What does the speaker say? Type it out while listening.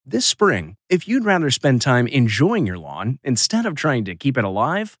This spring, if you'd rather spend time enjoying your lawn instead of trying to keep it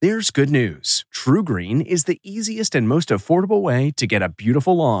alive, there's good news. True Green is the easiest and most affordable way to get a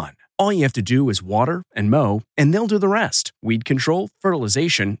beautiful lawn. All you have to do is water and mow, and they'll do the rest. Weed control,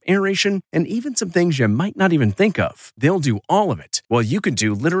 fertilization, aeration, and even some things you might not even think of. They'll do all of it, while you can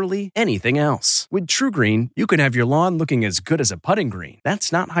do literally anything else. With True Green, you can have your lawn looking as good as a putting green.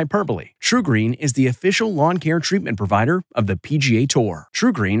 That's not hyperbole. True Green is the official lawn care treatment provider of the PGA Tour.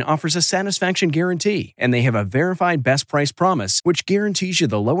 True Green offers a satisfaction guarantee, and they have a verified best price promise, which guarantees you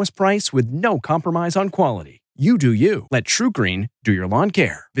the lowest price with no compromise on quality. You do you. Let True Green do your lawn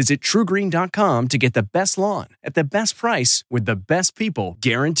care. Visit truegreen.com to get the best lawn at the best price with the best people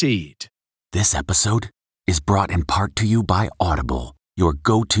guaranteed. This episode is brought in part to you by Audible, your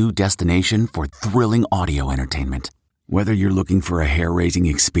go-to destination for thrilling audio entertainment. Whether you're looking for a hair-raising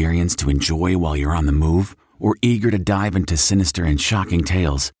experience to enjoy while you're on the move or eager to dive into sinister and shocking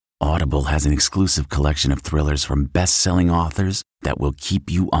tales, Audible has an exclusive collection of thrillers from best-selling authors that will keep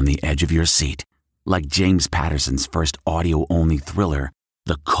you on the edge of your seat. Like James Patterson's first audio-only thriller,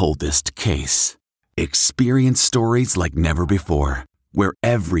 The Coldest Case. Experience stories like never before, where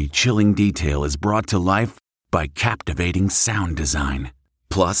every chilling detail is brought to life by captivating sound design.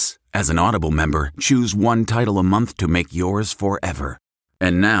 Plus, as an Audible member, choose one title a month to make yours forever.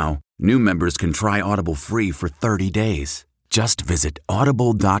 And now, new members can try Audible free for 30 days. Just visit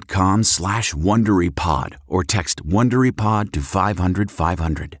audible.com/WonderyPod or text WonderyPod to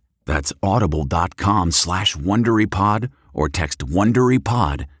 500-500. That's audible.com/WonderyPod or text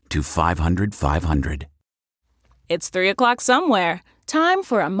WonderyPod to 500-500. It's 3 o'clock somewhere. Time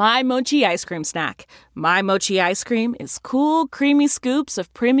for a My Mochi ice cream snack. My Mochi ice cream is cool, creamy scoops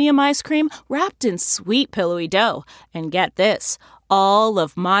of premium ice cream wrapped in sweet, pillowy dough. And get this, all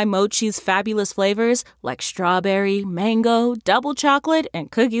of My Mochi's fabulous flavors like strawberry, mango, double chocolate, and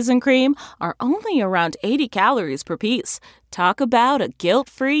cookies and cream are only around 80 calories per piece. Talk about a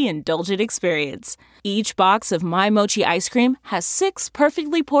guilt-free, indulgent experience. Each box of My Mochi ice cream has 6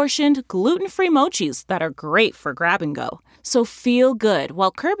 perfectly portioned, gluten-free mochis that are great for grab and go. So feel good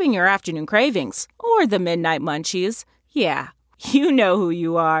while curbing your afternoon cravings or the midnight munchies. Yeah, you know who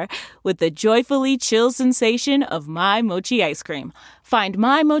you are with the joyfully chill sensation of My Mochi ice cream. Find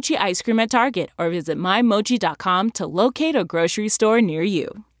My Mochi ice cream at Target or visit mymochi.com to locate a grocery store near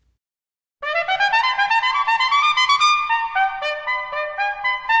you.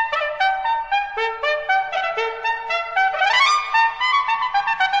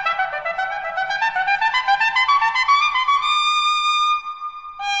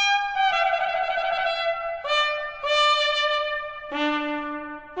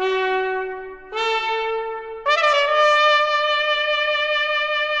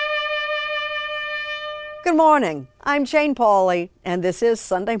 Good morning. I'm Jane Pauley, and this is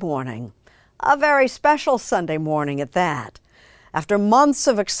Sunday Morning. A very special Sunday morning at that. After months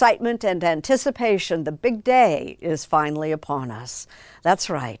of excitement and anticipation, the big day is finally upon us. That's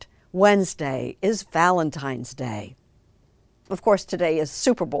right. Wednesday is Valentine's Day. Of course, today is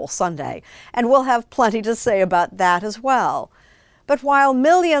Super Bowl Sunday, and we'll have plenty to say about that as well. But while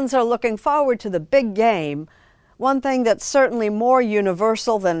millions are looking forward to the big game, one thing that's certainly more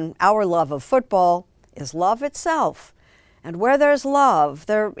universal than our love of football is love itself. And where there's love,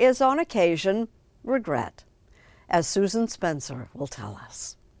 there is on occasion regret, as Susan Spencer will tell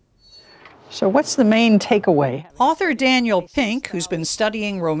us. So what's the main takeaway? Author Daniel Pink, who's been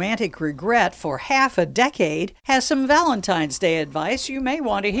studying romantic regret for half a decade, has some Valentine's Day advice you may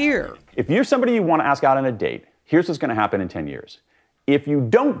want to hear. If you're somebody you want to ask out on a date, here's what's going to happen in 10 years. If you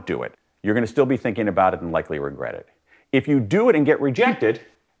don't do it, you're going to still be thinking about it and likely regret it. If you do it and get rejected,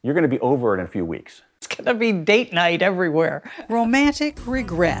 you're going to be over it in a few weeks. It's going to be date night everywhere. Romantic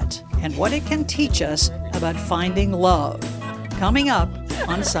regret and what it can teach us about finding love. Coming up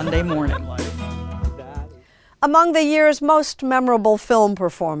on Sunday Morning. Among the year's most memorable film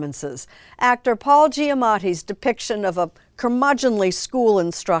performances, actor Paul Giamatti's depiction of a curmudgeonly school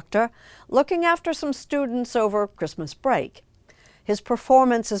instructor looking after some students over Christmas break. His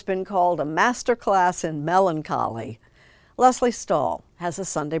performance has been called a masterclass in melancholy. Leslie Stahl has a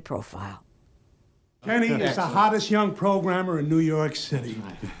Sunday profile. Kenny is the hottest young programmer in New York City.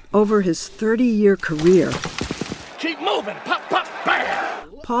 Over his 30-year career, keep moving, pop, pop, bam!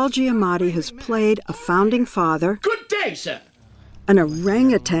 Paul Giamatti has played a founding father. Good day, sir. An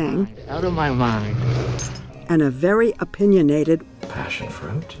orangutan. Out of my mind. And a very opinionated passion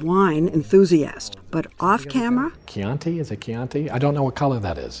fruit wine enthusiast. But off camera, Chianti? Is it Chianti? I don't know what color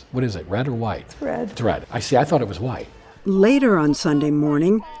that is. What is it, red or white? It's red. It's red. I thought it was white. Later on Sunday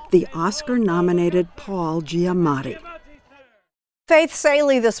Morning, the Oscar-nominated Paul Giamatti. Faith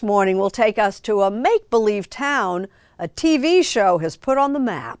Saley this morning will take us to a make-believe town a TV show has put on the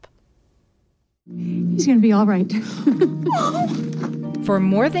map. He's going to be all right. For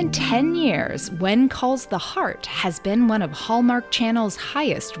more than 10 years, When Calls the Heart has been one of Hallmark Channel's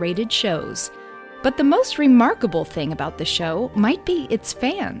highest-rated shows. But the most remarkable thing about the show might be its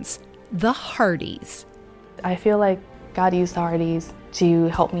fans, the Hearties. I feel like God used the Hearties to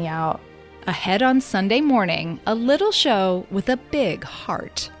help me out. Ahead on Sunday morning, a little show with a big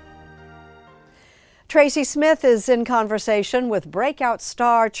heart. Tracy Smith is in conversation with breakout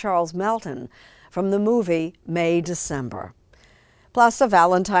star Charles Melton from the movie May December. Plus a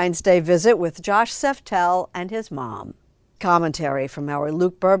Valentine's Day visit with Josh Seftel and his mom. Commentary from our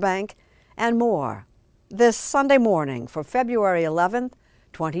Luke Burbank and more. This Sunday morning for February 11th,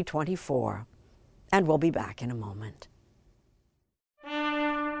 2024. And we'll be back in a moment.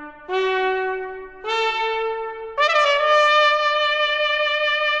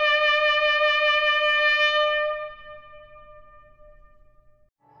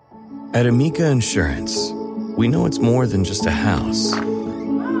 At Amica Insurance, we know it's more than just a house.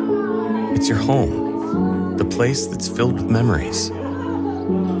 It's your home, the place that's filled with memories.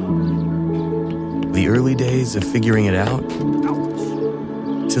 The early days of figuring it out,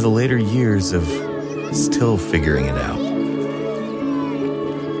 to the later years of still figuring it out.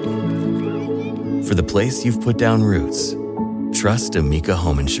 For the place you've put down roots, trust Amica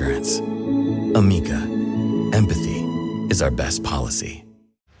Home Insurance. Amica, empathy is our best policy.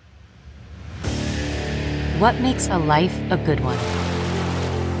 What makes a life a good one?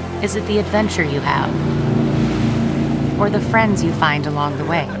 Is it the adventure you have? Or the friends you find along the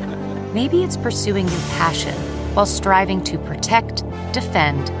way? Maybe it's pursuing your passion while striving to protect,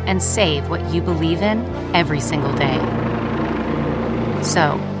 defend, and save what you believe in every single day.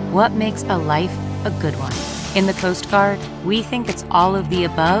 So, what makes a life a good one? In the Coast Guard, we think it's all of the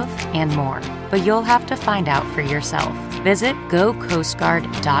above and more, but you'll have to find out for yourself. Visit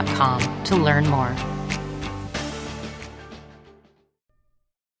gocoastguard.com to learn more.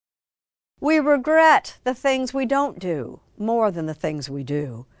 We regret the things we don't do more than the things we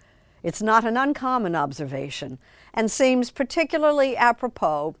do. It's not an uncommon observation and seems particularly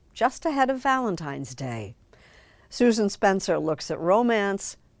apropos just ahead of Valentine's Day. Susan Spencer looks at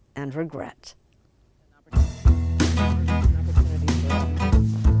romance and regret.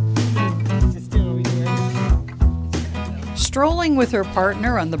 Strolling with her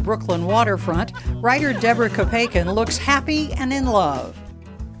partner on the Brooklyn waterfront, writer Deborah Kopeikin looks happy and in love.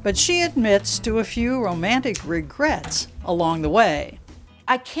 But she admits to a few romantic regrets along the way.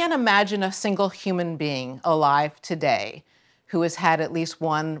 I can't imagine a single human being alive today who has had at least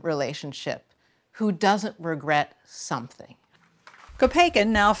one relationship who doesn't regret something. Kopeikin,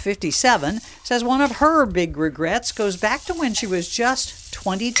 now 57, says one of her big regrets goes back to when she was just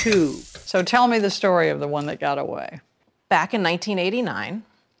 22. So tell me the story of the one that got away. Back in 1989,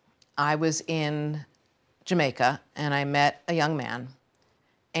 I was in Jamaica and I met a young man.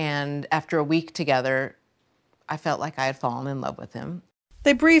 And after a week together, I felt like I had fallen in love with him.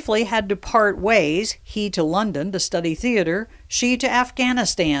 They briefly had to part ways, he to London to study theater, she to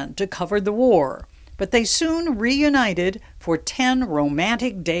Afghanistan to cover the war. But they soon reunited for 10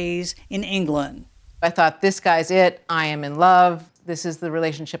 romantic days in England. I thought, this guy's it. I am in love. This is the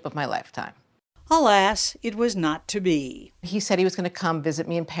relationship of my lifetime. Alas, it was not to be. He said he was going to come visit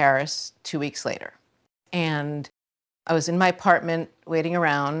me in Paris 2 weeks later. And I was in my apartment waiting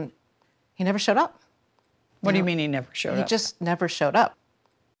around. He never showed up. What do you mean he never showed up? He just never showed up.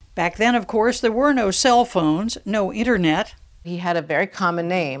 Back then, of course, there were no cell phones, no internet. He had a very common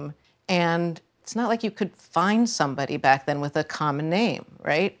name, and it's not like you could find somebody back then with a common name,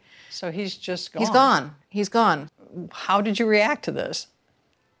 right? So he's just gone. He's gone. He's gone. How did you react to this?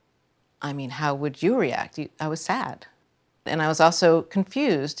 I mean, how would you react? I was sad. And I was also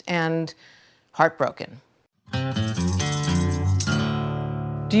confused and heartbroken.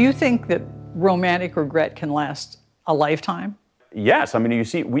 Do you think that romantic regret can last a lifetime? Yes, I mean,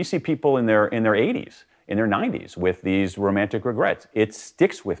 we see people in their 80s, in their 90s with these romantic regrets. It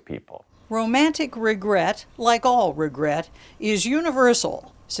sticks with people. Romantic regret, like all regret, is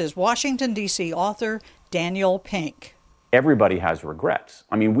universal, says Washington, D.C. author Daniel Pink. Everybody has regrets.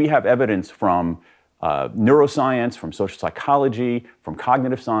 I mean, we have evidence from neuroscience, from social psychology, from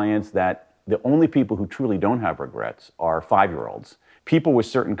cognitive science that the only people who truly don't have regrets are 5-year-olds. People with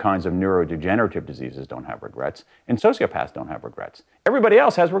certain kinds of neurodegenerative diseases don't have regrets, and sociopaths don't have regrets. Everybody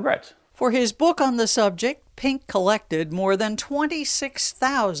else has regrets. For his book on the subject, Pink collected more than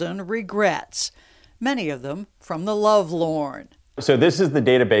 26,000 regrets, many of them from the lovelorn. So this is the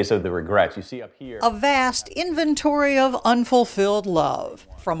database of the regrets. You see up here. A vast inventory of unfulfilled love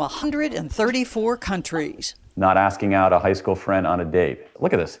from 134 countries. Not asking out a high school friend on a date.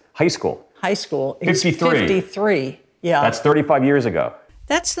 Look at this. High school. High school is 53. 53. Yeah. That's 35 years ago.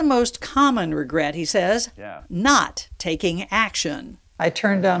 That's the most common regret, he says. Yeah. Not taking action. I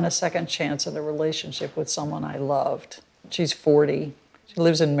turned down a second chance at a relationship with someone I loved. She's 40. She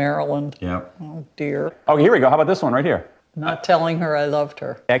lives in Maryland. Yeah. Oh, dear. Oh, here we go. How about this one right here? Not telling her I loved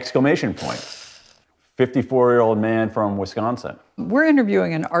her. Exclamation point. 54-year-old man from Wisconsin. We're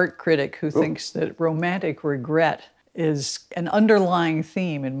interviewing an art critic who thinks that romantic regret is an underlying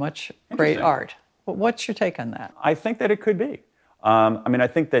theme in much great art. But what's your take on that? I think that it could be. I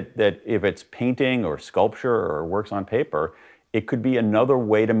think that if it's painting or sculpture or works on paper, it could be another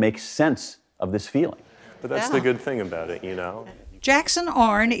way to make sense of this feeling. But that's the good thing about it, Jackson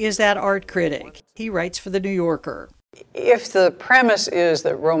Arn is that art critic. He writes for The New Yorker. If the premise is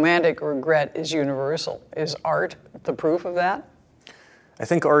that romantic regret is universal, is art the proof of that? I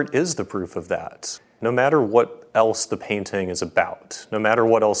think art is the proof of that. No matter what else the painting is about, no matter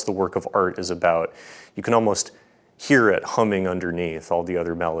what else the work of art is about, you can almost hear it humming underneath all the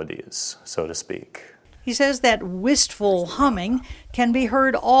other melodies, so to speak. He says that wistful humming can be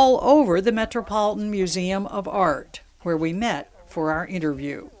heard all over the Metropolitan Museum of Art, where we met for our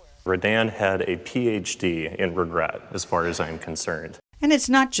interview. Rodin had a PhD in regret, as far as I'm concerned. And it's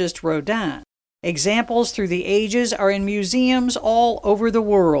not just Rodin. Examples through the ages are in museums all over the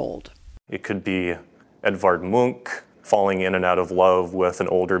world. It could be Edvard Munch falling in and out of love with an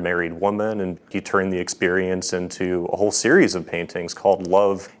older married woman, and he turned the experience into a whole series of paintings called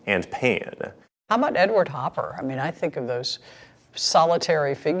Love and Pain. How about Edward Hopper? I think of those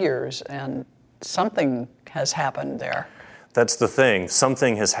solitary figures, and something has happened there. That's the thing.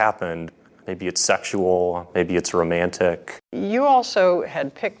 Something has happened. Maybe it's sexual, maybe it's romantic. You also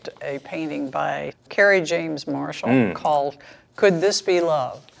had picked a painting by Kerry James Marshall called Could This Be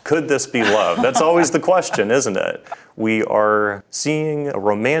Love? Could this be love? That's always the question, isn't it? We are seeing a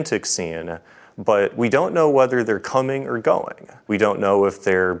romantic scene, but we don't know whether they're coming or going. We don't know if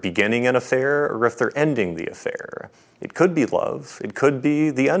they're beginning an affair or if they're ending the affair. It could be love. It could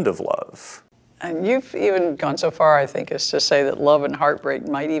be the end of love. And you've even gone so far, I think, as to say that love and heartbreak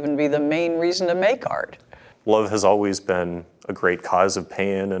might even be the main reason to make art. Love has always been a great cause of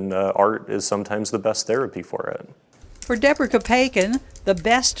pain, and art is sometimes the best therapy for it. For Deborah Kopeikin, the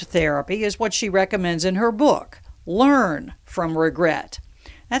best therapy is what she recommends in her book, Learn from Regret.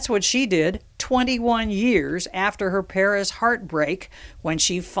 That's what she did 21 years after her Paris heartbreak, when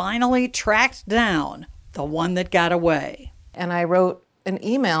she finally tracked down the one that got away. And I wrote an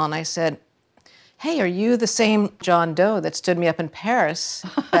email and I said, hey, are you the same John Doe that stood me up in Paris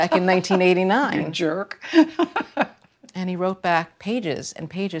back in 1989? You jerk. And he wrote back pages and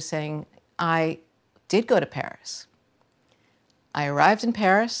pages saying, I did go to Paris. I arrived in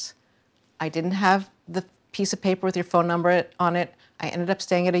Paris. I didn't have the piece of paper with your phone number on it. I ended up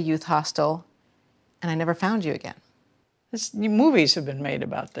staying at a youth hostel, and I never found you again. Movies have been made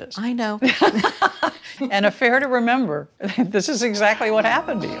about this. I know. And Affair to Remember. This is exactly what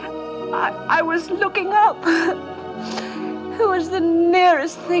happened to you. I was looking up. It was the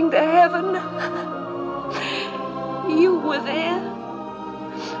nearest thing to heaven. You were there.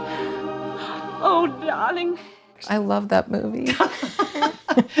 Oh, darling. I love that movie.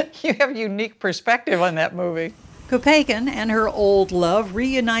 You have a unique perspective on that movie. Kopeikin and her old love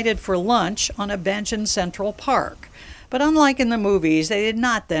reunited for lunch on a bench in Central Park. But unlike in the movies, they did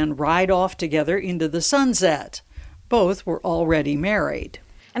not then ride off together into the sunset. Both were already married.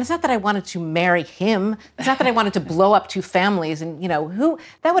 And it's not that I wanted to marry him. It's not that I wanted to blow up two families and,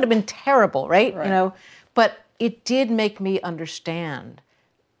 that would have been terrible, right? But it did make me understand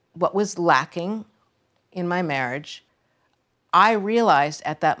what was lacking in my marriage. I realized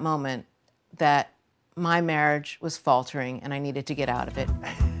at that moment that my marriage was faltering and I needed to get out of it.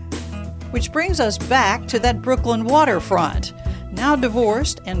 Which brings us back to that Brooklyn waterfront. Now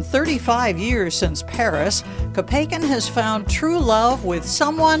divorced and 35 years since Paris, Kopeikin has found true love with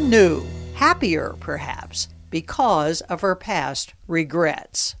someone new, happier perhaps, because of her past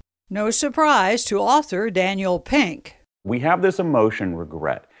regrets. No surprise to author Daniel Pink. We have this emotion,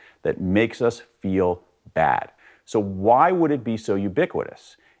 regret, that makes us feel bad. So why would it be so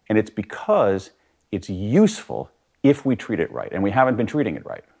ubiquitous? And it's because it's useful if we treat it right, and we haven't been treating it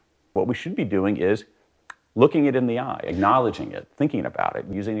right. What we should be doing is looking it in the eye, acknowledging it, thinking about it,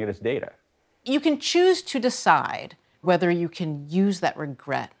 using it as data. You can choose to decide whether you can use that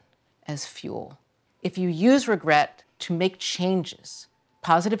regret as fuel. If you use regret to make changes,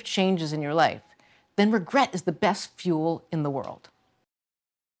 positive changes in your life, then regret is the best fuel in the world.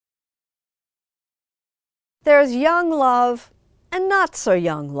 There's young love and not so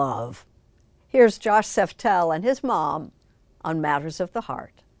young love. Here's Josh Seftel and his mom on Matters of the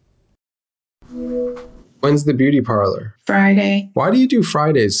Heart. When's the beauty parlor? Friday. Why do you do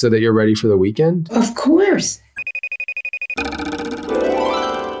Fridays, so that you're ready for the weekend? Of course.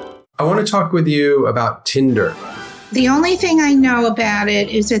 I want to talk with you about Tinder. The only thing I know about it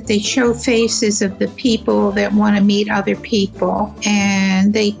is that they show faces of the people that want to meet other people,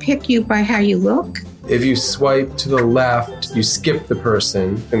 and they pick you by how you look. If you swipe to the left, you skip the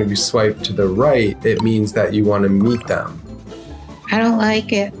person, and if you swipe to the right, it means that you want to meet them. I don't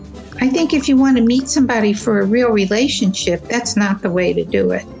like it. I think if you want to meet somebody for a real relationship, that's not the way to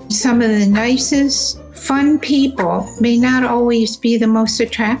do it. Some of the nicest, fun people may not always be the most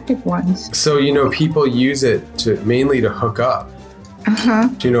attractive ones. So, people use it mainly to hook up. Uh-huh.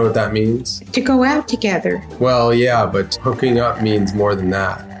 Do you know what that means? To go out together. Well, yeah, but hooking up means more than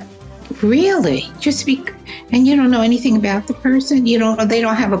that. Really? And you don't know anything about the person? They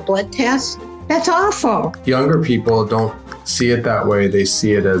don't have a blood test? That's awful. Younger people don't see it that way. They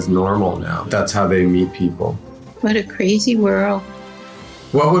see it as normal now. That's how they meet people. What a crazy world.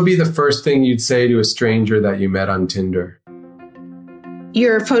 What would be the first thing you'd say to a stranger that you met on Tinder?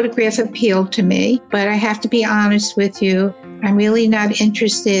 Your photograph appealed to me, but I have to be honest with you. I'm really not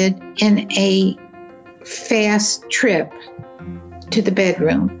interested in a fast trip to the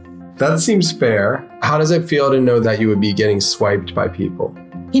bedroom. That seems fair. How does it feel to know that you would be getting swiped by people?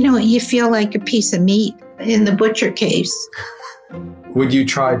 You feel like a piece of meat in the butcher case. Would you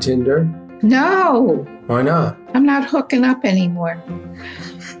try Tinder? No. Why not? I'm not hooking up anymore.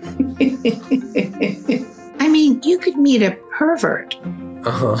 I mean, you could meet a pervert.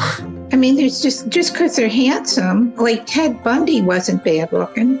 Uh-huh. I mean, there's just because they're handsome, like Ted Bundy wasn't bad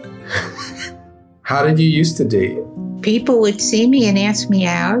looking. How did you used to date? People would see me and ask me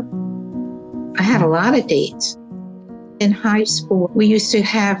out. I had a lot of dates. In high school, we used to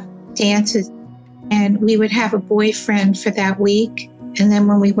have dances, and we would have a boyfriend for that week. And then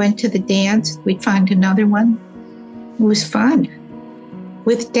when we went to the dance, we'd find another one. It was fun.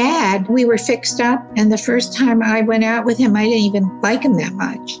 With Dad, we were fixed up, and the first time I went out with him, I didn't even like him that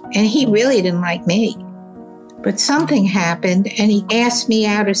much. And he really didn't like me. But something happened, and he asked me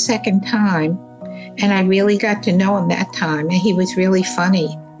out a second time, and I really got to know him that time. And he was really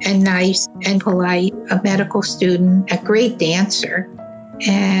funny and nice and polite, a medical student, a great dancer.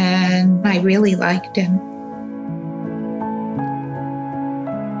 And I really liked him.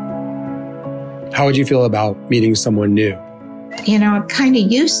 How would you feel about meeting someone new? I'm kind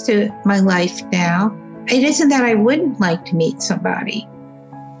of used to my life now. It isn't that I wouldn't like to meet somebody,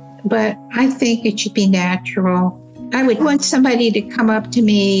 but I think it should be natural. I would want somebody to come up to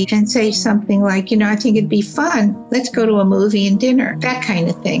me and say something like, I think it'd be fun. Let's go to a movie and dinner. That kind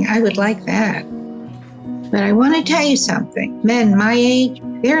of thing. I would like that. But I want to tell you something. Men my age,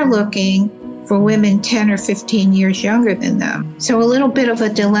 they're looking for women 10 or 15 years younger than them. So a little bit of a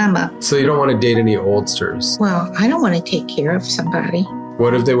dilemma. So you don't want to date any oldsters? Well, I don't want to take care of somebody.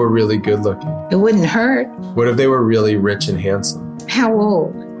 What if they were really good looking? It wouldn't hurt. What if they were really rich and handsome? How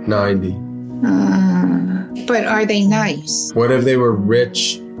old? 90. But are they nice? What if they were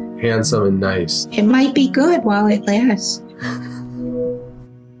rich, handsome, and nice? It might be good while it lasts.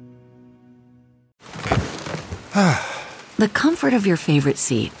 The comfort of your favorite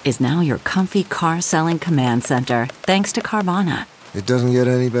seat is now your comfy car selling command center, thanks to Carvana. It doesn't get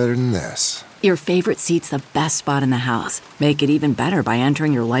any better than this. Your favorite seat's the best spot in the house. Make it even better by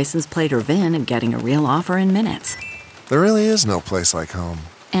entering your license plate or VIN and getting a real offer in minutes. There really is no place like home.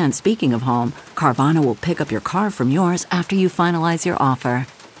 And speaking of home, Carvana will pick up your car from yours after you finalize your offer.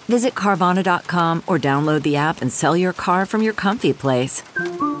 Visit Carvana.com or download the app and sell your car from your comfy place.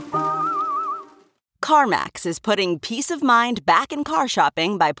 CarMax is putting peace of mind back in car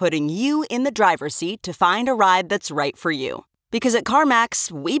shopping by putting you in the driver's seat to find a ride that's right for you. Because at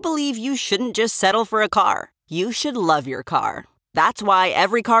CarMax, we believe you shouldn't just settle for a car. You should love your car. That's why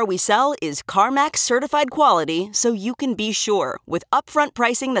every car we sell is CarMax certified quality, so you can be sure with upfront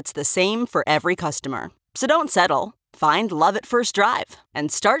pricing that's the same for every customer. So don't settle. Find love at first drive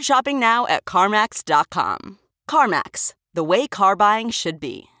and start shopping now at CarMax.com. CarMax, the way car buying should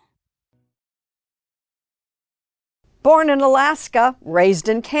be. Born in Alaska, raised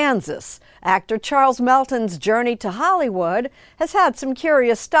in Kansas, actor Charles Melton's journey to Hollywood has had some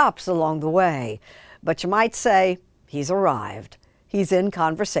curious stops along the way. But you might say he's arrived. He's in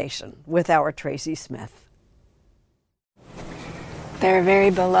conversation with our Tracy Smith. They're a very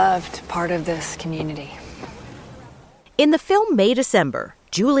beloved part of this community. In the film May December,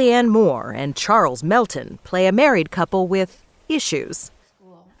 Julianne Moore and Charles Melton play a married couple with issues.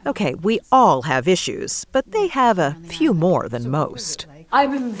 Okay, we all have issues, but they have a few more than most.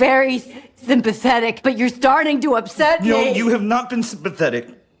 I'm very sympathetic, but you're starting to upset me. No, you have not been sympathetic.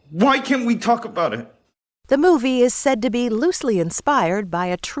 Why can't we talk about it? The movie is said to be loosely inspired by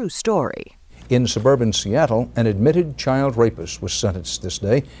a true story. In suburban Seattle, an admitted child rapist was sentenced this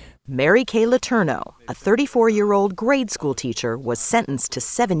day. Mary Kay Letourneau, a 34-year-old grade school teacher, was sentenced to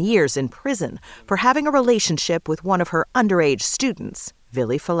 7 years in prison for having a relationship with one of her underage students,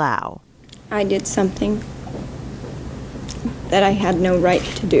 Vili Falau. I did something that I had no right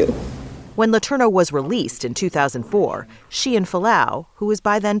to do. When Letourneau was released in 2004, she and Falau, who was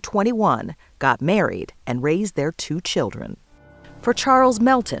by then 21, got married and raised their 2 children. For Charles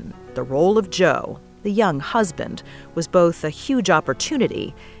Melton, the role of Joe, the young husband, was both a huge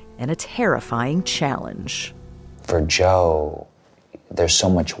opportunity and a terrifying challenge. For Joe, there's so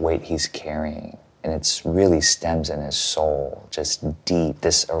much weight he's carrying, and it really stems in his soul, just deep,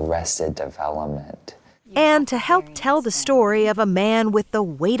 this arrested development. And to help tell the story of a man with the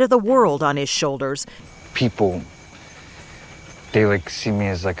weight of the world on his shoulders, people, they see me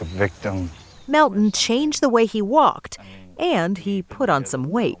as a victim. Melton changed the way he walked, and he put on some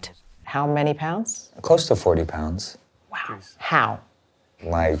weight. How many pounds? Close to 40 pounds. Wow. How?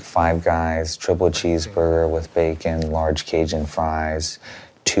 5 Guys, triple cheeseburger with bacon, large Cajun fries,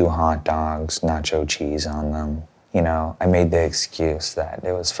 2 hot dogs, nacho cheese on them. I made the excuse that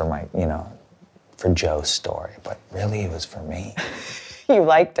it was for my, for Joe's story, but really it was for me. You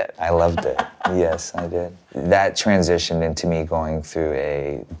liked it? I loved it. Yes, I did. That transitioned into me going through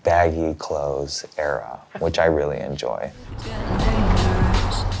a baggy clothes era, which I really enjoy.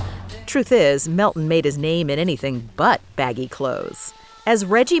 Truth is, Melton made his name in anything but baggy clothes. As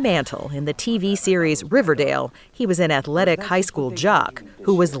Reggie Mantle in the TV series Riverdale, he was an athletic high school jock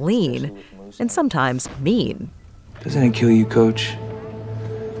who was lean and sometimes mean. Doesn't it kill you, Coach,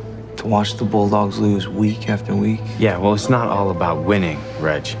 to watch the Bulldogs lose week after week? Yeah, well, it's not all about winning,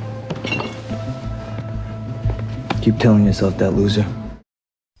 Reg. Keep telling yourself that, loser.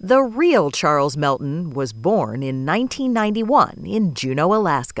 The real Charles Melton was born in 1991 in Juneau,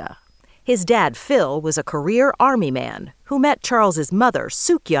 Alaska. His dad, Phil, was a career Army man who met Charles's mother,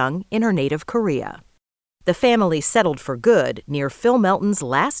 Suk-young, in her native Korea. The family settled for good near Phil Melton's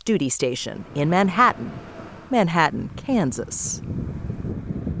last duty station in Manhattan, Kansas.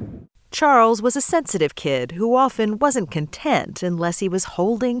 Charles was a sensitive kid who often wasn't content unless he was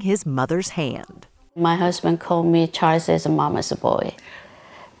holding his mother's hand. My husband called me Charles as a mama's boy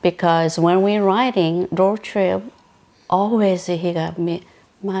because when we're riding road trip, always he got me,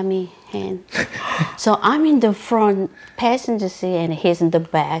 mommy hand. So I'm in the front passenger seat and he's in the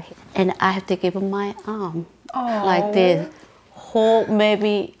back and I have to give him my arm like this whole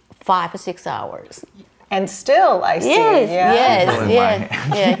maybe 5 or 6 hours. And still, I see. Yes.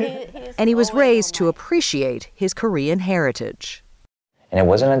 And he was raised to appreciate his Korean heritage. And it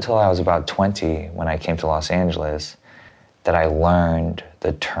wasn't until I was about 20 when I came to Los Angeles that I learned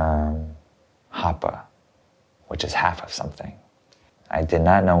the term hapa, which is half of something. I did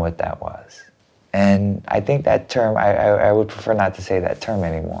not know what that was. And I think that term, I would prefer not to say that term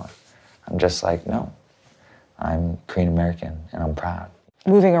anymore. I'm just no, I'm Korean American and I'm proud.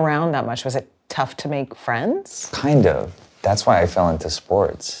 Moving around that much, was it tough to make friends? Kind of. That's why I fell into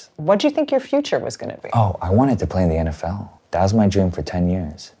sports. What do you think your future was going to be? Oh, I wanted to play in the NFL. That was my dream for 10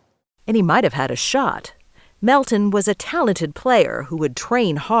 years. And he might have had a shot. Melton was a talented player who would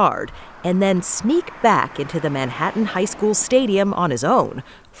train hard and then sneak back into the Manhattan High School stadium on his own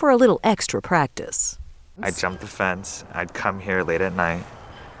for a little extra practice. I'd jump the fence. I'd come here late at night.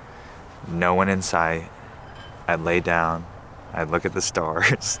 No one in sight. I'd lay down. I'd look at the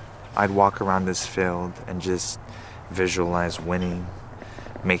stars. I'd walk around this field and just visualize winning,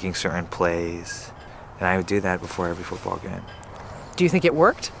 making certain plays. And I would do that before every football game. Do you think it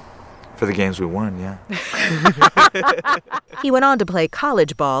worked? For the games we won, yeah. He went on to play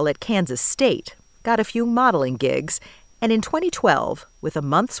college ball at Kansas State, got a few modeling gigs, and in 2012, with a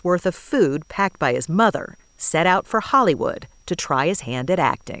month's worth of food packed by his mother, set out for Hollywood to try his hand at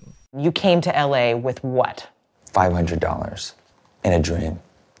acting. You came to LA with what? $500 in a dream.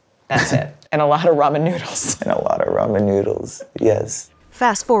 That's it. And a lot of ramen noodles. And a lot of ramen noodles, yes.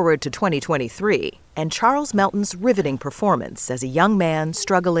 Fast forward to 2023, and Charles Melton's riveting performance as a young man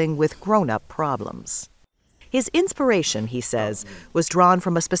struggling with grown-up problems. His inspiration, he says, was drawn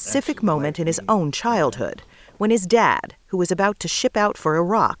from a specific moment in his own childhood, when his dad, who was about to ship out for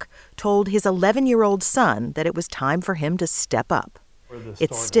Iraq, told his 11-year-old son that it was time for him to step up.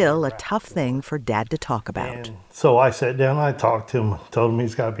 It's still a tough thing for Dad to talk about. And so I sat down, I talked to him, told him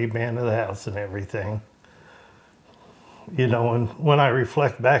he's got to be man of the house and everything. You know, and when I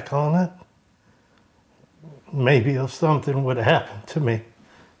reflect back on it, maybe if something would have happened to me,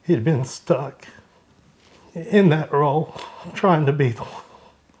 he'd been stuck in that role, trying to be the one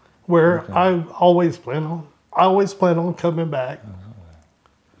where I always plan on coming back.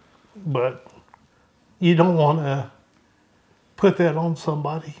 But you don't want to put that on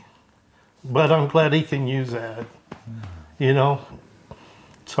somebody. But I'm glad he can use that. You know,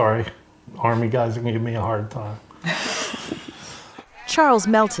 sorry, Army guys are going to give me a hard time. Charles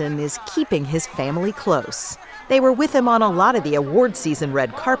Melton is keeping his family close. They were with him on a lot of the award season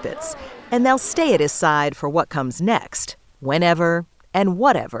red carpets, and they'll stay at his side for what comes next, whenever and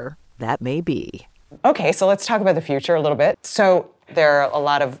whatever that may be. Okay, so let's talk about the future a little bit. So there are a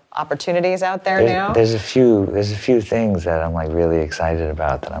lot of opportunities out there now? There's a few things that I'm like really excited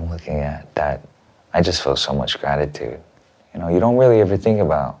about that I'm looking at that I just feel so much gratitude. You know, you don't really ever think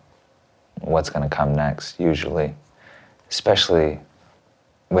about what's gonna come next, usually, especially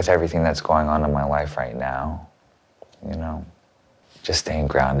with everything that's going on in my life right now. You know, just staying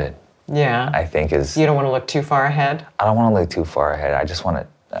grounded. Yeah. I think is... You don't want to look too far ahead? I don't want to look too far ahead. I just want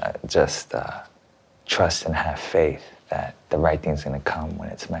to trust and have faith that the right thing's going to come when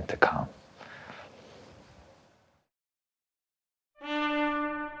it's meant to come.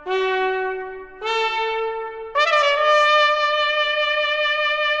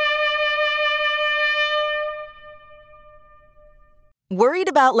 Worried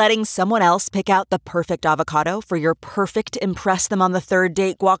about letting someone else pick out the perfect avocado for your perfect impress them on the third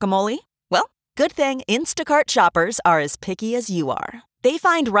date guacamole? Well, good thing Instacart shoppers are as picky as you are. They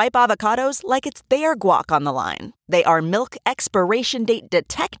find ripe avocados like it's their guac on the line. They are milk expiration date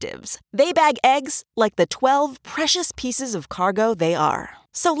detectives. They bag eggs like the 12 precious pieces of cargo they are.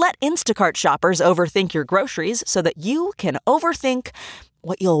 So let Instacart shoppers overthink your groceries so that you can overthink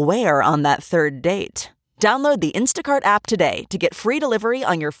what you'll wear on that third date. Download the Instacart app today to get free delivery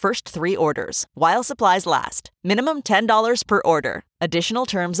on your first 3 orders, while supplies last. Minimum $10 per order. Additional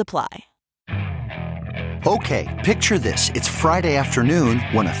terms apply. Okay, picture this. It's Friday afternoon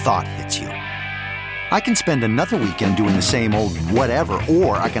when a thought hits you. I can spend another weekend doing the same old whatever,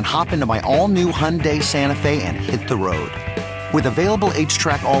 or I can hop into my all-new Hyundai Santa Fe and hit the road. With available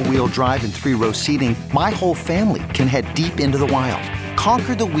H-Track all-wheel drive and 3-row seating, my whole family can head deep into the wild.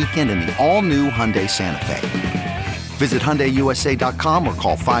 Conquer the weekend in the all-new Hyundai Santa Fe. Visit HyundaiUSA.com or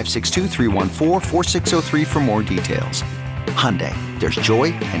call 562-314-4603 for more details. Hyundai, there's joy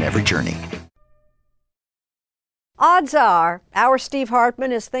in every journey. Odds are our Steve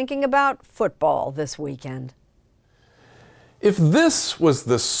Hartman is thinking about football this weekend. If this was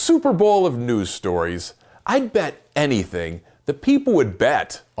the Super Bowl of news stories, I'd bet anything that people would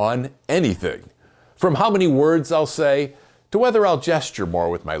bet on anything. From how many words I'll say, to whether I'll gesture more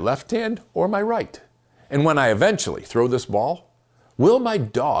with my left hand or my right. And when I eventually throw this ball, will my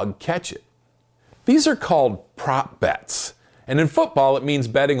dog catch it? These are called prop bets. And in football, it means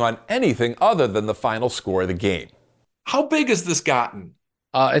betting on anything other than the final score of the game. How big has this gotten?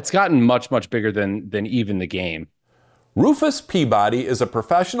 It's gotten much, much bigger than even the game. Rufus Peabody is a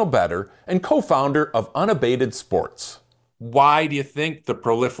professional bettor and co-founder of Unabated Sports. Why do you think the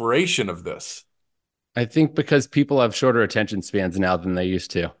proliferation of this? I think because people have shorter attention spans now than they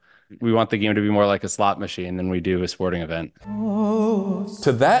used to. We want the game to be more like a slot machine than we do a sporting event.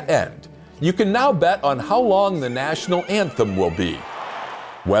 To that end, you can now bet on how long the national anthem will be,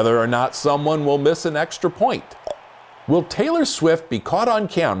 whether or not someone will miss an extra point. Will Taylor Swift be caught on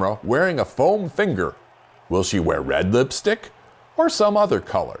camera wearing a foam finger? Will she wear red lipstick or some other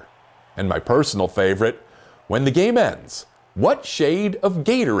color? And my personal favorite, when the game ends, what shade of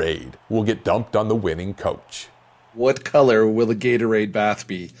Gatorade will get dumped on the winning coach? What color will the Gatorade bath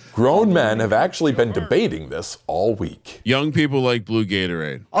be? Grown men have actually been debating this all week. Young people like blue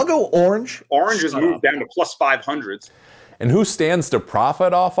Gatorade. I'll go orange. Orange has moved down to plus 500s. And who stands to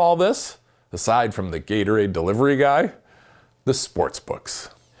profit off all this, aside from the Gatorade delivery guy? The sports books.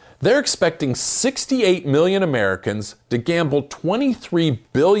 They're expecting 68 million Americans to gamble $23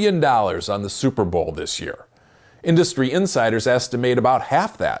 billion on the Super Bowl this year. Industry insiders estimate about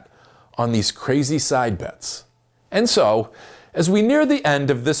half that on these crazy side bets. And so, as we near the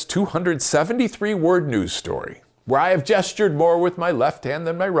end of this 273-word news story, where I have gestured more with my left hand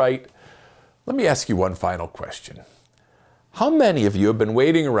than my right, let me ask you one final question. How many of you have been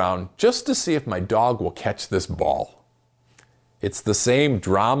waiting around just to see if my dog will catch this ball? It's the same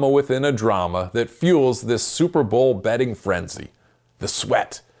drama within a drama that fuels this Super Bowl betting frenzy. The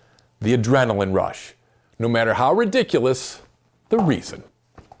sweat, the adrenaline rush. No matter how ridiculous, the reason.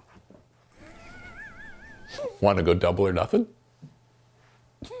 Want to go double or nothing?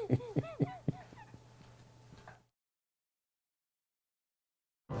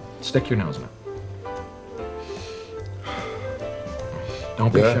 Stick your nose in it.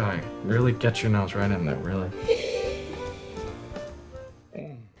 Don't be shy. Really get your nose right in there, really.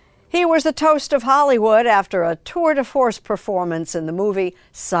 He was the toast of Hollywood after a tour de force performance in the movie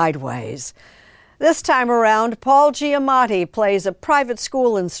Sideways. This time around, Paul Giamatti plays a private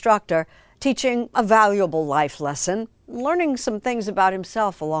school instructor, teaching a valuable life lesson, learning some things about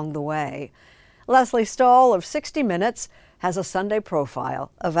himself along the way. Leslie Stahl of 60 Minutes has a Sunday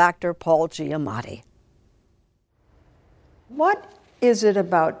profile of actor Paul Giamatti. What is it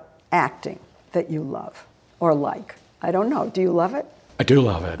about acting that you love or like? I don't know. Do you love it? I do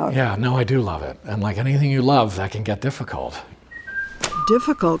love it. Okay. Yeah, no, I do love it. And like anything you love, that can get difficult.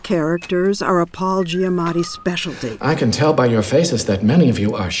 Difficult characters are a Paul Giamatti specialty. I can tell by your faces that many of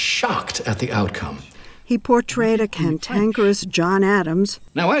you are shocked at the outcome. He portrayed a cantankerous John Adams.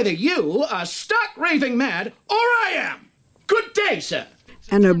 Now either you are stark raving mad, or I am. Good day, sir.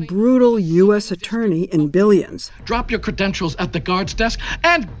 And a brutal U.S. attorney in Billions. Drop your credentials at the guard's desk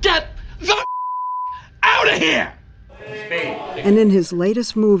and get the out of here! And in his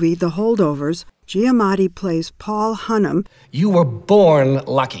latest movie, The Holdovers, Giamatti plays Paul Hunnam. You were born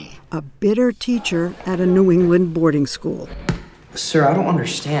lucky. A bitter teacher at a New England boarding school. Sir, I don't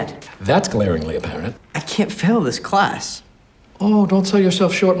understand. That's glaringly apparent. I can't fail this class. Oh, don't sell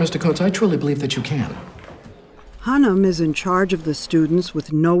yourself short, Mr. Coates. I truly believe that you can. Hunnam is in charge of the students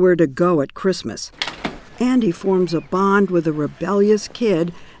with nowhere to go at Christmas. And he forms a bond with a rebellious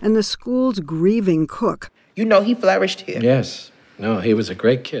kid and the school's grieving cook. You know he flourished here. Yes. No, he was a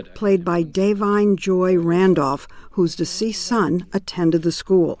great kid. Played by Davine Joy Randolph, whose deceased son attended the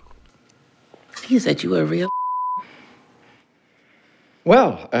school. He said you were real.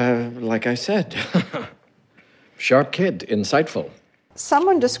 Well, like I said, sharp kid, insightful.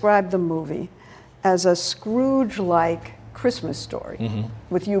 Someone described the movie as a Scrooge-like Christmas story,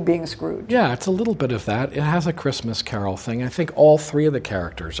 with you being Scrooge. Yeah, it's a little bit of that. It has a Christmas Carol thing. I think all three of the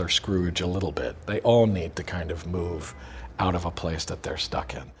characters are Scrooge a little bit. They all need to kind of move out of a place that they're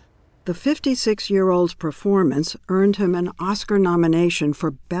stuck in. The 56-year-old's performance earned him an Oscar nomination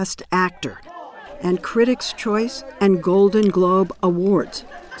for Best Actor and Critics' Choice and Golden Globe Awards.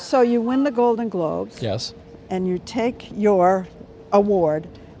 So you win the Golden Globes. Yes. And you take your award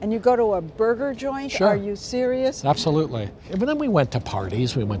and you go to a burger joint? Sure. Are you serious? Absolutely. But then we went to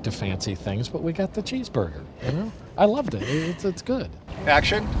parties, we went to fancy things, but we got the cheeseburger, you know? I loved it. It's good.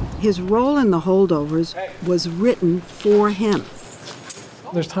 Action. His role in The Holdovers was written for him.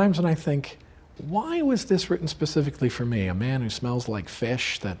 There's times when I think, why was this written specifically for me? A man who smells like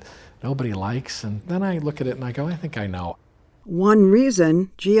fish that nobody likes? And then I look at it and I go, I think I know. One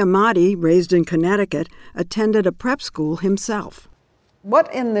reason, Giamatti, raised in Connecticut, attended a prep school himself.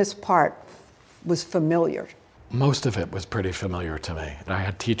 What in this part was familiar? Most of it was pretty familiar to me. I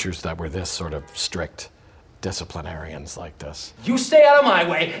had teachers that were this sort of strict disciplinarians like this. You stay out of my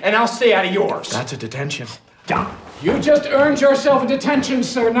way, and I'll stay out of yours. That's a detention. Down. You just earned yourself a detention,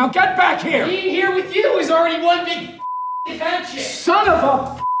 sir. Now get back here. Being here with you is already one big detention. Son of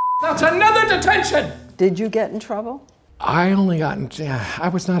a that's another detention. Did you get in trouble? I only got in, I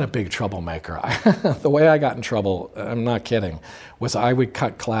was not a big troublemaker. The way I got in trouble, I'm not kidding, was I would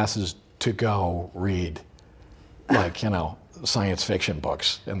cut classes to go read, like, science fiction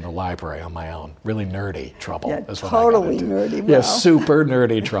books in the library on my own. Really nerdy trouble is what I got into. Totally nerdy. Yeah, super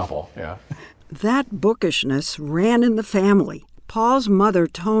nerdy trouble, yeah. That bookishness ran in the family. Paul's mother,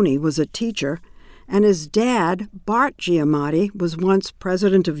 Toni, was a teacher, and his dad, Bart Giamatti, was once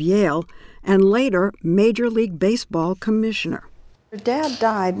president of Yale and later Major League Baseball commissioner. Your dad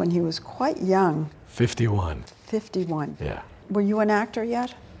died when he was quite young. 51. 51. Yeah. Were you an actor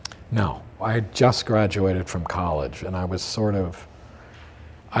yet? No, I had just graduated from college, and I was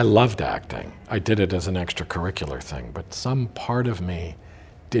I loved acting. I did it as an extracurricular thing, but some part of me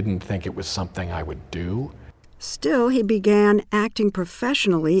didn't think it was something I would do. Still, he began acting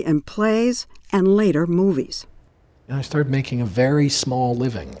professionally in plays and later movies. And I started making a very small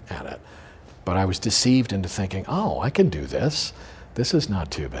living at it, but I was deceived into thinking, oh, I can do this. This is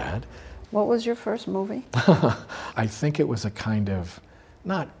not too bad. What was your first movie? I think it was a kind of,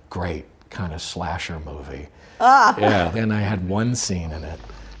 not great, kind of slasher movie. Ah! Yeah, and I had one scene in it.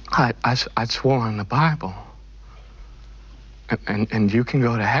 I swore on the Bible. And you can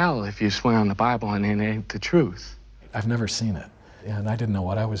go to hell if you swear on the Bible and it ain't the truth. I've never seen it, and I didn't know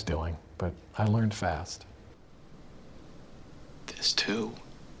what I was doing, but I learned fast. This too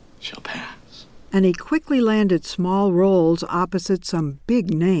shall pass. and he quickly landed small roles opposite some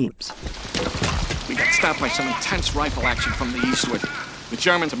big names. We got stopped by some intense rifle action from the eastward. The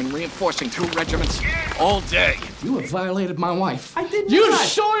Germans have been reinforcing 2 regiments all day. You have violated my wife. I did not. You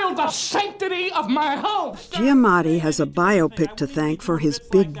soiled the sanctity of my house. Giamatti has a biopic to thank for his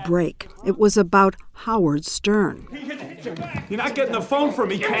big break. It was about Howard Stern. You're not getting the phone from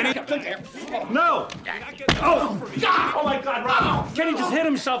me, Kenny. No. Oh my God, Rob. Kenny just hit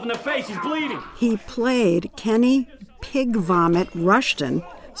himself in the face. He's bleeding. He played Kenny Pig Vomit Rushton,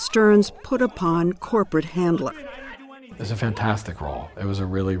 Stern's put-upon corporate handler. It was a fantastic role. It was a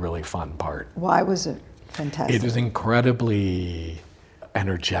really, really fun part. Why was it fantastic? It was incredibly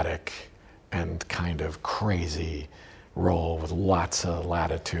energetic and kind of crazy role with lots of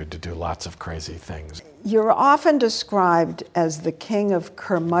latitude to do lots of crazy things. You're often described as the king of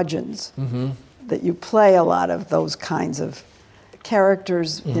curmudgeons, that you play a lot of those kinds of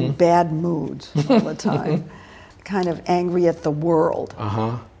characters in bad moods all the time, kind of angry at the world.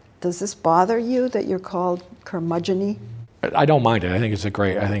 Does this bother you that you're called curmudgeon-y? I don't mind it. I think it's a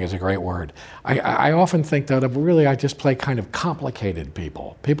great word. I often think that really I just play kind of complicated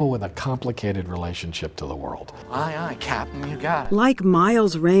people with a complicated relationship to the world. Aye, Captain, you got it. Like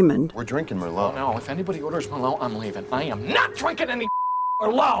Miles Raymond, We're drinking Merlot. No, if anybody orders Merlot, I'm leaving. I am not drinking any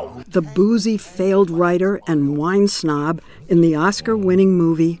Merlot. the boozy failed writer and wine snob in the Oscar-winning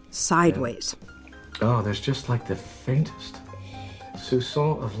movie Sideways. Oh, there's just like the faintest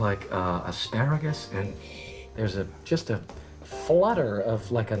soupçon of like asparagus, and there's just a flutter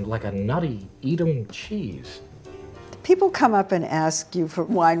of like a nutty Edam cheese. People come up and ask you for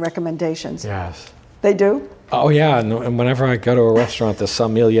wine recommendations. Yes. They do? Oh yeah, and whenever I go to a restaurant, the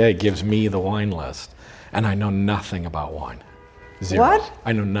sommelier gives me the wine list, and I know nothing about wine. Zero. What?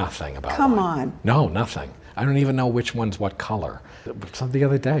 I know nothing about Come wine. on. No, nothing. I don't even know which one's what color. Something the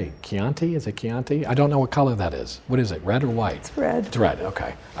other day, Chianti? Is it Chianti? I don't know what color that is. What is it, red or white? It's red. It's red,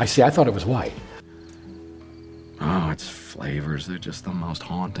 okay. I thought it was white. Oh, its flavors, they're just the most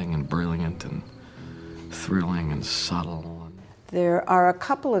haunting and brilliant and thrilling and subtle. There are a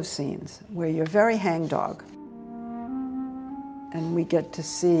couple of scenes where you're very hangdog, and we get to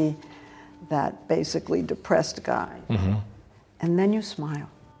see that basically depressed guy. And then you smile.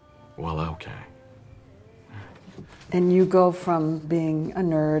 Well, okay. And you go from being a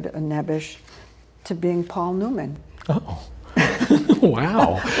nerd, a nebbish, to being Paul Newman. Oh,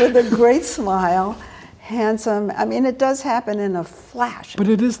 wow. With a great smile, handsome. I mean, it does happen in a flash. But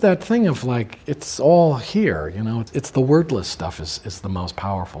it is that thing of like, it's all here, you know, it's the wordless stuff is the most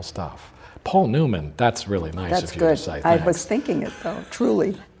powerful stuff. Paul Newman, that's really nice That's of you good. to say. I Thanks. was thinking it, though,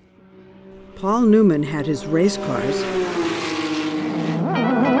 truly. Paul Newman had his race cars.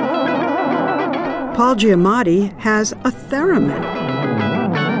 Paul Giamatti has a theremin.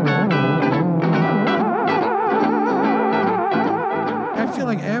 I feel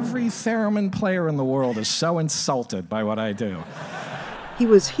like every theremin player in the world is so insulted by what I do. He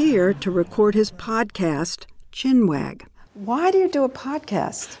was here to record his podcast, Chinwag. Why do you do a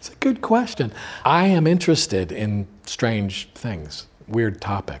podcast? It's a good question. I am interested in strange things, weird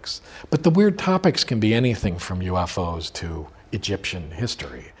topics. But the weird topics can be anything from UFOs to Egyptian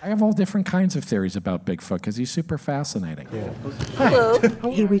history. I have all different kinds of theories about Bigfoot because he's super fascinating. Hello.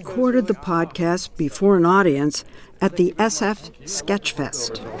 He recorded the podcast before an audience at the SF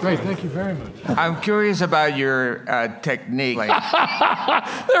Sketchfest. Great, thank you very much. I'm curious about your technique.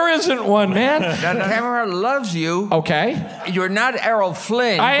 There isn't one, man. The camera loves you. Okay. You're not Errol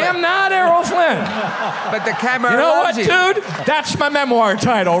Flynn. I am not Errol Flynn. But the camera You know loves what, you. dude? That's my memoir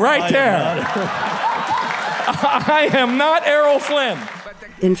title right there. I am not Errol Flynn.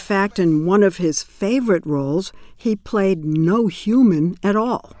 In fact, in one of his favorite roles, he played no human at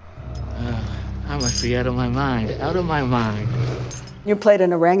all. I must be out of my mind. Out of my mind. You played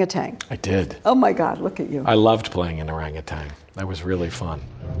an orangutan. I did. Oh my God, look at you. I loved playing an orangutan. That was really fun.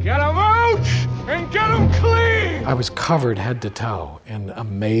 Get him out and get him clean! I was covered head to toe in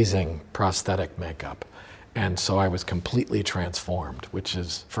amazing prosthetic makeup. And so I was completely transformed, which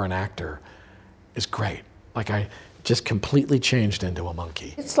is, for an actor, is great. Like I just completely changed into a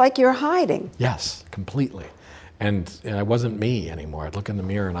monkey. It's like you're hiding. Yes, completely. And I wasn't me anymore. I'd look in the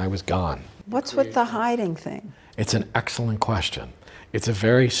mirror and I was gone. What's with the hiding thing? It's an excellent question. It's a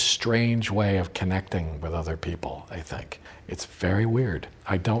very strange way of connecting with other people, I think. It's very weird.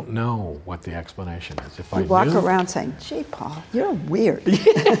 I don't know what the explanation is. If I You walk knew, around saying, gee, Paul, you're weird.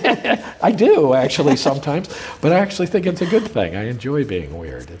 I do, actually, sometimes. But I actually think it's a good thing. I enjoy being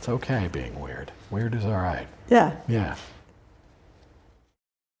weird. It's okay being weird. Weird is all right. Yeah. Yeah.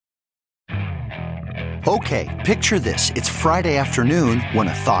 Okay, picture this. It's Friday afternoon when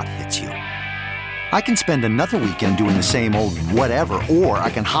a thought hits you. I can spend another weekend doing the same old whatever, or I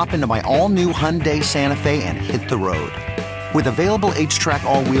can hop into my all-new Hyundai Santa Fe and hit the road. With available H-Track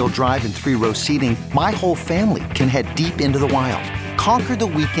all-wheel drive and 3-row seating, my whole family can head deep into the wild. Conquer the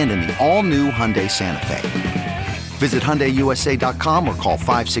weekend in the all-new Hyundai Santa Fe. Visit HyundaiUSA.com or call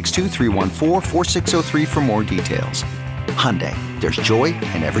 562-314-4603 for more details. Hyundai, there's joy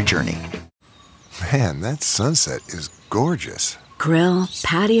in every journey. Man, that sunset is gorgeous. Grill,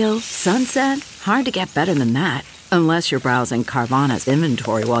 patio, sunset. Hard to get better than that. Unless you're browsing Carvana's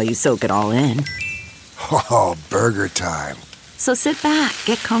inventory while you soak it all in. Oh, burger time. So sit back,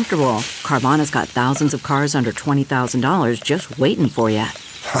 get comfortable. Carvana's got thousands of cars under $20,000 just waiting for you.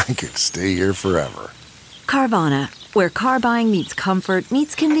 I could stay here forever. Carvana, where car buying meets comfort,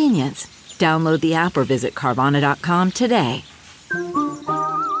 meets convenience. Download the app or visit Carvana.com today.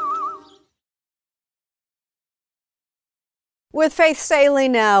 With Faith Staley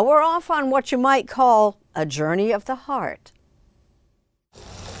now, we're off on what you might call a journey of the heart.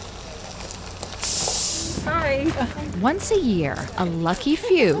 Hi. Once a year, a lucky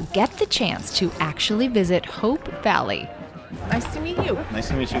few get the chance to actually visit Hope Valley. Nice to meet you. Nice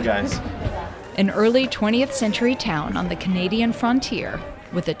to meet you guys. An early 20th century town on the Canadian frontier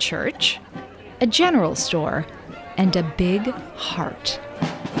with a church, a general store, and a big heart.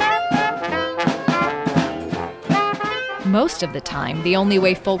 Most of the time, the only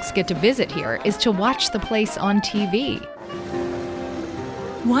way folks get to visit here is to watch the place on TV.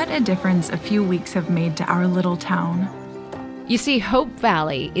 What a difference a few weeks have made to our little town. You see, Hope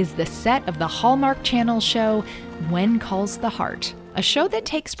Valley is the set of the Hallmark Channel show When Calls the Heart, a show that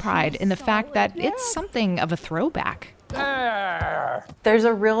takes pride in the fact that it's something of a throwback. There's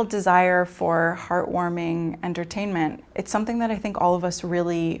a real desire for heartwarming entertainment. It's something that I think all of us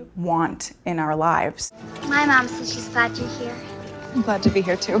really want in our lives. My mom says she's glad you're here. I'm glad to be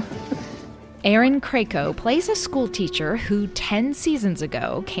here too. Erin Krako plays a school teacher who 10 seasons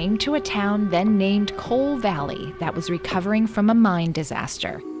ago came to a town then named Coal Valley that was recovering from a mine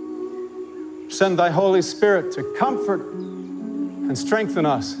disaster. Send thy Holy Spirit to comfort and strengthen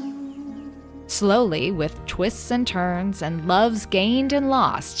us. Slowly, with twists and turns and loves gained and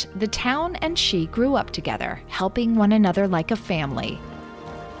lost, the town and she grew up together, helping one another like a family.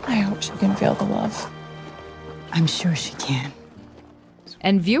 I hope she can feel the love. I'm sure she can.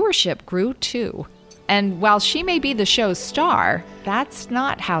 And viewership grew too. And while she may be the show's star, that's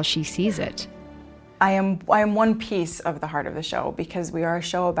not how she sees it. I am one piece of the heart of the show because we are a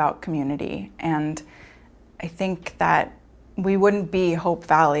show about community. And I think that we wouldn't be Hope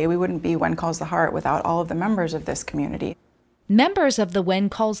Valley, we wouldn't be When Calls the Heart without all of the members of this community. Members of the When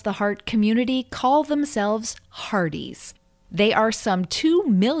Calls the Heart community call themselves Hearties. They are some 2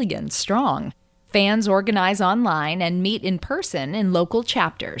 million strong. Fans organize online and meet in person in local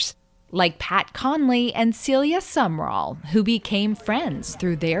chapters, like Pat Conley and Celia Sumrall, who became friends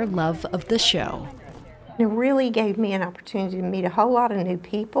through their love of the show. It really gave me an opportunity to meet a whole lot of new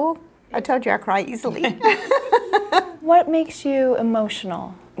people. I told you I cry easily. What makes you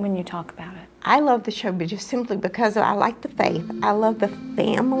emotional when you talk about it? I love the show, but just simply because I like the faith. I love the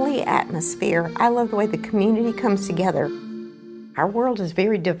family atmosphere. I love the way the community comes together. Our world is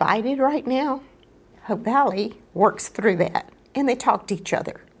very divided right now. Hope Valley works through that, and they talk to each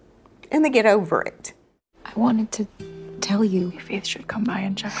other, and they get over it. I wanted to tell you Faith should come by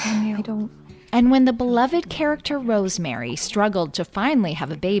and check on you. And when the beloved character Rosemary struggled to finally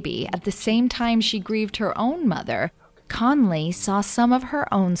have a baby at the same time she grieved her own mother, Conley saw some of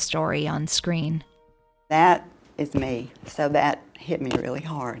her own story on screen. That is me, so that hit me really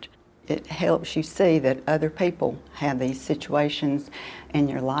hard. It helps you see that other people have these situations in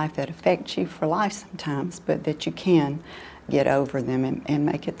your life that affect you for life sometimes, but that you can get over them and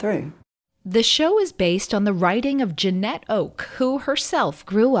make it through. The show is based on the writing of Jeanette Oke, who herself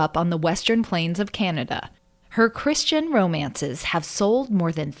grew up on the Western Plains of Canada. Her Christian romances have sold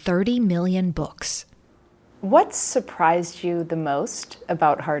more than 30 million books. What surprised you the most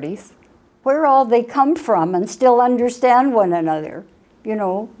about Hearties? Where all they come from and still understand one another. You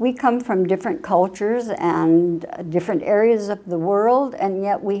know, we come from different cultures and different areas of the world, and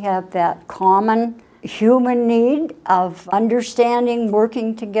yet we have that common human need of understanding,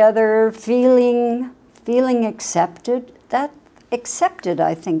 working together, feeling accepted. That accepted,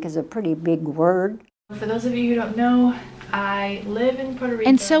 I think, is a pretty big word. For those of you who don't know, I live in Puerto Rico.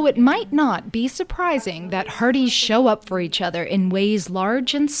 And so it might not be surprising that Hearties show up for each other in ways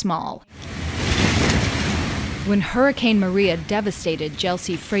large and small. When Hurricane Maria devastated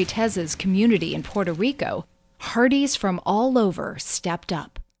Chelsea Freitez's community in Puerto Rico, Hearties from all over stepped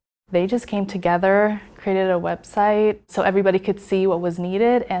up. They just came together, created a website so everybody could see what was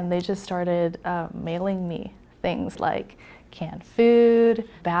needed, and they just started mailing me things like canned food,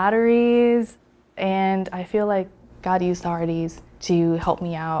 batteries, and I feel like God used the Hardys to help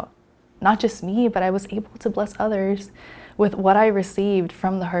me out. Not just me, but I was able to bless others with what I received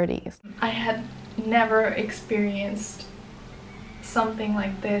from the Hardys. I had never experienced something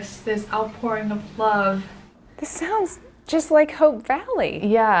like this outpouring of love. This sounds just like Hope Valley.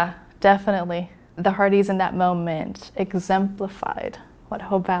 Yeah, definitely. The Hardys in that moment exemplified what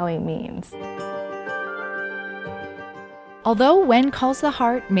Hope Valley means. Although When Calls the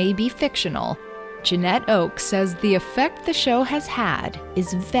Heart may be fictional, Jeanette Oakes says the effect the show has had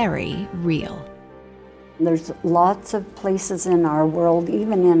is very real. There's lots of places in our world,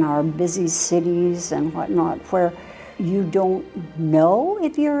 even in our busy cities and whatnot, where you don't know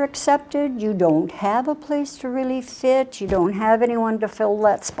if you're accepted, you don't have a place to really fit, you don't have anyone to fill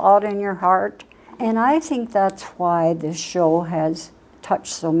that spot in your heart. And I think that's why this show has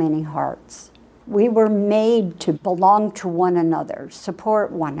touched so many hearts. We were made to belong to one another,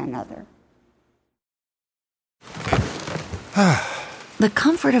 support one another. The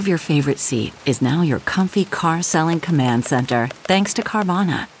comfort of your favorite seat is now your comfy car selling command center, thanks to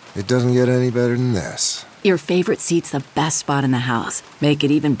Carvana. It doesn't get any better than this. Your favorite seat's the best spot in the house. Make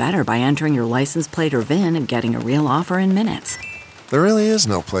it even better by entering your license plate or VIN and getting a real offer in minutes. There really is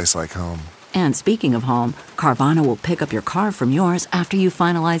no place like home. And speaking of home, Carvana will pick up your car from yours after you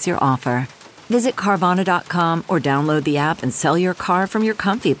finalize your offer. Visit Carvana.com or download the app and sell your car from your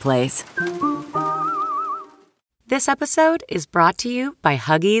comfy place. This episode is brought to you by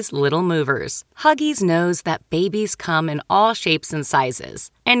Huggies Little Movers. Huggies knows that babies come in all shapes and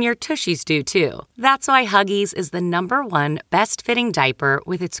sizes, and your tushies do too. That's why Huggies is the #1 best-fitting diaper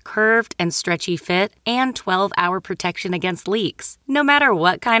with its curved and stretchy fit and 12-hour protection against leaks. No matter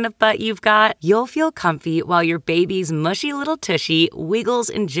what kind of butt you've got, you'll feel comfy while your baby's mushy little tushy wiggles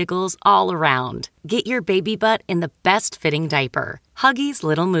and jiggles all around. Get your baby butt in the best-fitting diaper. Huggies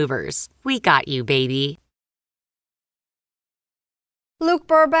Little Movers. We got you, baby. Luke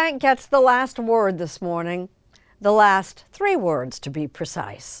Burbank gets the last word this morning. The last 3 words, to be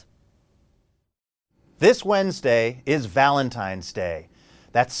precise. This Wednesday is Valentine's Day.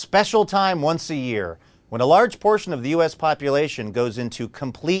 That special time once a year when a large portion of the U.S. population goes into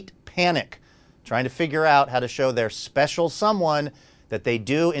complete panic, trying to figure out how to show their special someone that they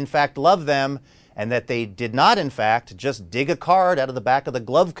do, in fact, love them, and that they did not, in fact, just dig a card out of the back of the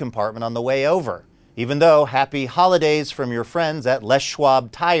glove compartment on the way over. Even though Happy Holidays from your friends at Les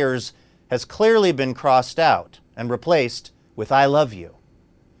Schwab Tires has clearly been crossed out and replaced with I love you.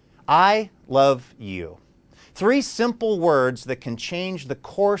 I love you. 3 simple words that can change the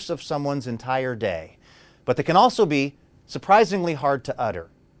course of someone's entire day, but that can also be surprisingly hard to utter.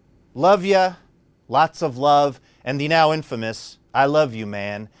 Love ya, lots of love, and the now infamous I love you,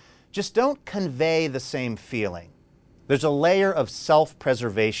 man, just don't convey the same feeling. There's a layer of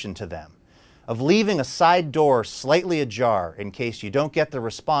self-preservation to them, of leaving a side door slightly ajar in case you don't get the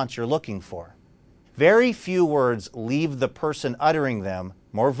response you're looking for. Very few words leave the person uttering them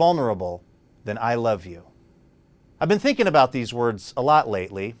more vulnerable than I love you. I've been thinking about these words a lot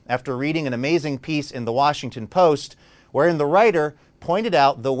lately after reading an amazing piece in the Washington Post wherein the writer pointed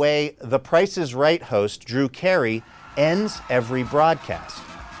out the way The Price is Right host Drew Carey ends every broadcast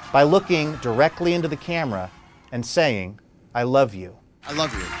by looking directly into the camera and saying, I love you. I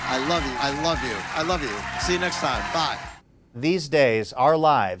love you. I love you. I love you. I love you. See you next time. Bye. These days, our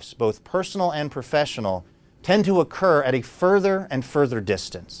lives, both personal and professional, tend to occur at a further and further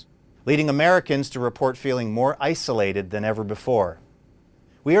distance, leading Americans to report feeling more isolated than ever before.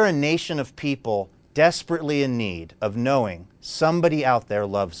 We are a nation of people desperately in need of knowing somebody out there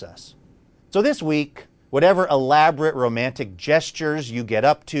loves us. So this week, whatever elaborate romantic gestures you get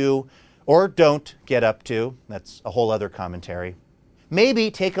up to or don't get up to, that's a whole other commentary,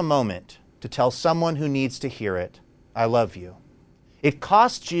 maybe take a moment to tell someone who needs to hear it, I love you. It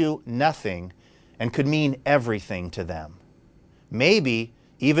costs you nothing and could mean everything to them. Maybe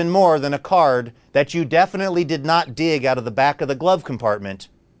even more than a card that you definitely did not dig out of the back of the glove compartment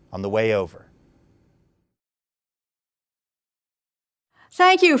on the way over.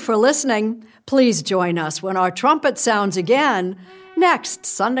 Thank you for listening. Please join us when our trumpet sounds again next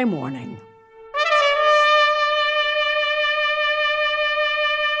Sunday morning.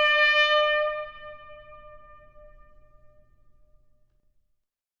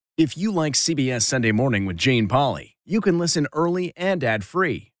 If you like CBS Sunday Morning with Jane Pauley, you can listen early and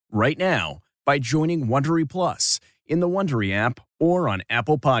ad-free right now by joining Wondery Plus in the Wondery app or on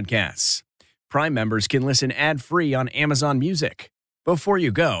Apple Podcasts. Prime members can listen ad-free on Amazon Music. Before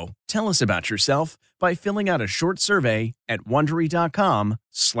you go, tell us about yourself by filling out a short survey at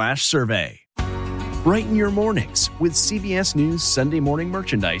Wondery.com/survey. Brighten your mornings with CBS News Sunday morning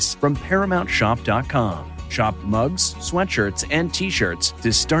merchandise from ParamountShop.com. Shop mugs, sweatshirts, and t-shirts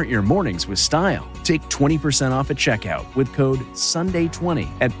to start your mornings with style. Take 20% off at checkout with code SUNDAY20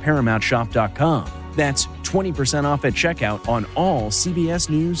 at ParamountShop.com. That's 20% off at checkout on all CBS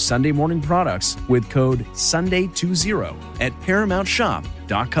News Sunday morning products with code SUNDAY20 at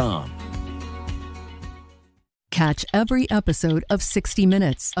ParamountShop.com. Catch every episode of 60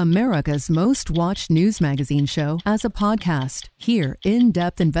 Minutes, America's most watched news magazine show, as a podcast. Hear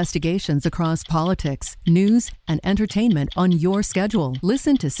in-depth investigations across politics, news, and entertainment on your schedule.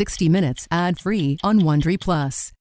 Listen to 60 Minutes ad-free on Wondery Plus.